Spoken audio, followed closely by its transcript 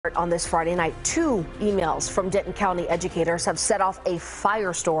On this Friday night, 2 emails from Denton County educators have set off a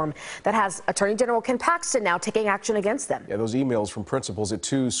firestorm that has Attorney General Ken Paxton now taking action against them. Yeah, those emails from principals at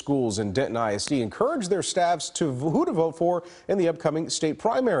 2 schools in Denton ISD encourage their staffs to who to vote for in the upcoming state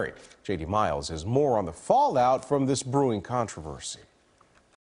primary. J.D. Miles has more on the fallout from this brewing controversy.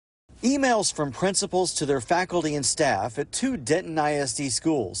 Emails from principals to their faculty and staff at 2 Denton ISD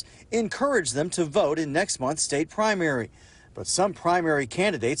schools encourage them to vote in next month's state primary. But some primary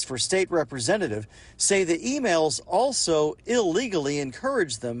candidates for state representative say the emails also illegally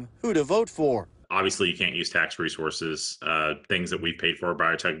encourage them who to vote for. Obviously, you can't use tax resources, things that we've paid for by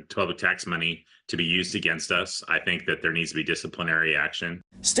our public tax money, to be used against us. I think that there needs to be disciplinary action.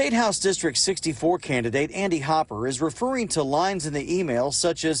 State House District 64 candidate Andy Hopper is referring to lines in the email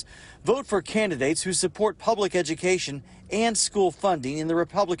such as vote for candidates who support public education and school funding in the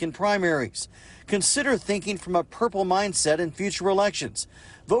Republican primaries. Consider thinking from a purple mindset in future elections,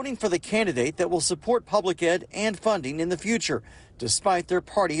 voting for the candidate that will support public ed and funding in the future, despite their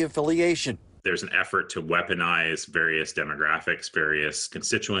party affiliation. There's an effort to weaponize various demographics, various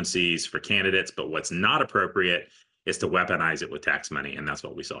constituencies for candidates, but what's not appropriate is to weaponize it with tax money, and that's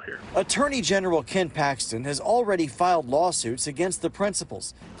what we saw here. Attorney General Ken Paxton has already filed lawsuits against the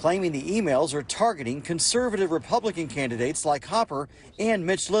principals, claiming the emails are targeting conservative Republican candidates like Hopper and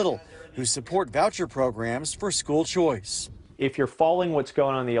Mitch Little, who support voucher programs for school choice. If you're following what's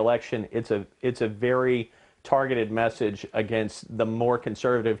going on in the election, it's a very targeted message against the more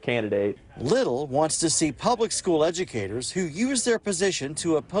conservative candidate. Little wants to see public school educators who use their position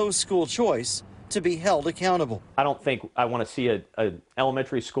to oppose school choice to be held accountable. I don't think I want to see an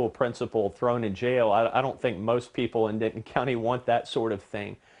elementary school principal thrown in jail. I don't think most people in Denton County want that sort of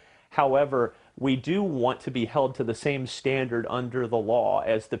thing. However, we do want to be held to the same standard under the law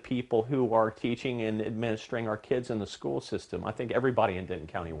as the people who are teaching and administering our kids in the school system. I think everybody in Denton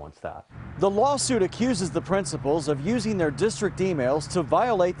County wants that. The lawsuit accuses the principals of using their district emails to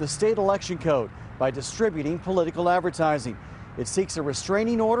violate the state election code by distributing political advertising. It seeks a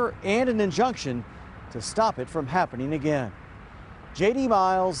restraining order and an injunction to stop it from happening again. J.D.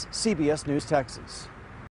 Miles, CBS News, Texas.